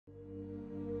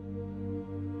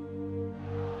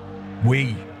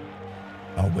We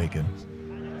are Wigan.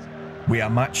 We are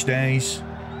match days.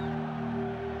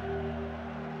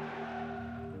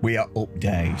 We are up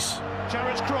days.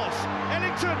 Jarrett's cross.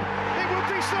 Ellington. It would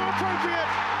be so appropriate.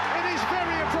 It is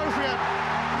very appropriate.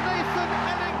 Nathan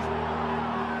Ellington.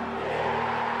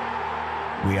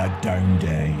 We are down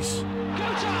days.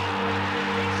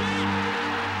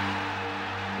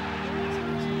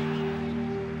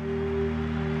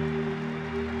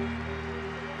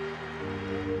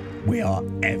 We are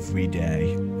every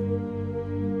day.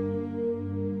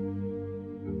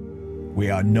 We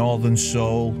are Northern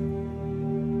Soul.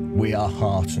 We are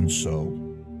heart and soul.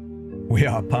 We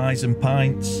are pies and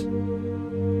pints.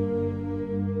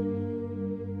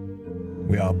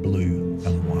 We are blue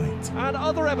and white. And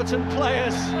other Everton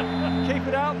players keep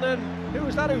it out. And then who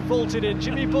was that who vaulted in?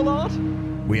 Jimmy Bullard?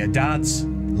 We are dads,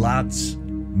 lads,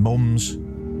 mums,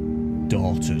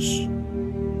 daughters.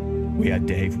 We are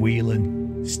Dave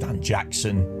Whelan, Stan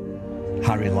Jackson,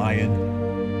 Harry Lyon,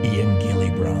 Ian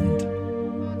Gillibrand.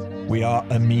 We are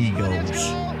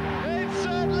amigos.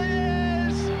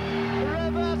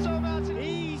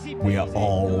 We are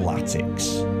all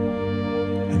Latics.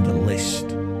 And the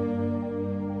list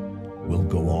will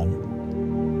go on.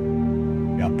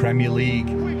 We are Premier League.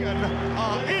 Wigan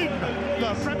are in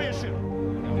the Premiership.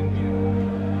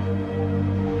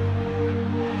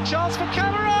 Chance for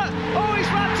Camara. Oh, he's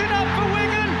wrapped it up for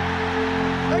Wigan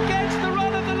against the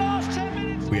run of the last 10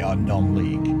 minutes. We are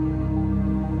non-league.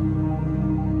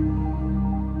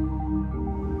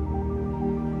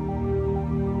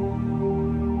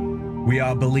 We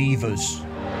are believers.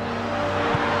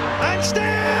 And still!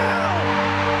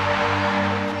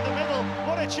 Through the middle,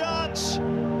 what a chance!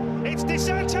 It's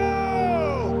DeSanto!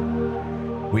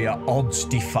 We are odds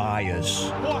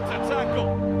defiers. What a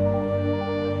tackle!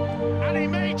 And he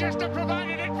may just have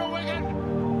provided it for Wigan.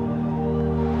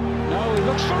 No, he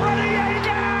looks for Rene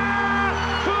Jaeger,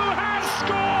 who has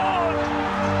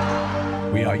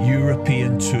scored! We are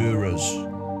European tourers.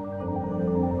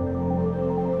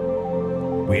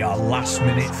 We are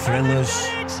last-minute thrillers.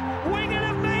 Wigan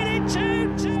have made it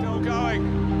 2-2. Still going.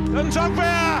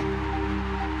 Ndogbia!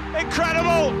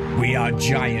 Incredible! We are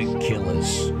giant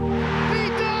killers. He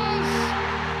does!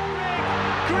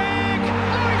 Greg!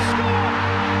 Oh, he scored!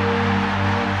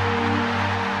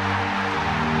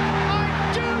 I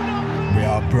do not believe. We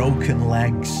are broken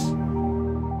legs.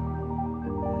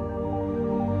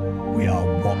 We are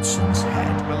Watson's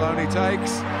head. Maloney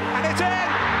takes, and it's in!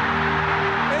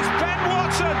 It's Ben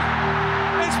Watson!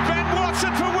 It's Ben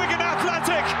Watson for Wigan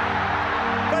Athletic!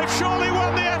 They've surely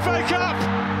won the FA Cup!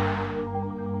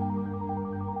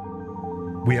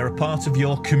 We are a part of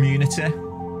your community.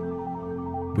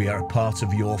 We are a part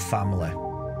of your family.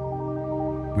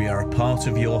 We are a part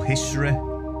of your history.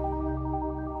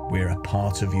 We are a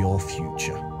part of your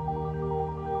future.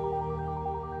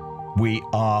 We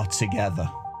are together.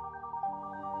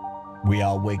 We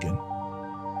are Wigan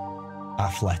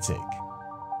Athletic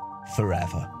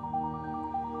forever.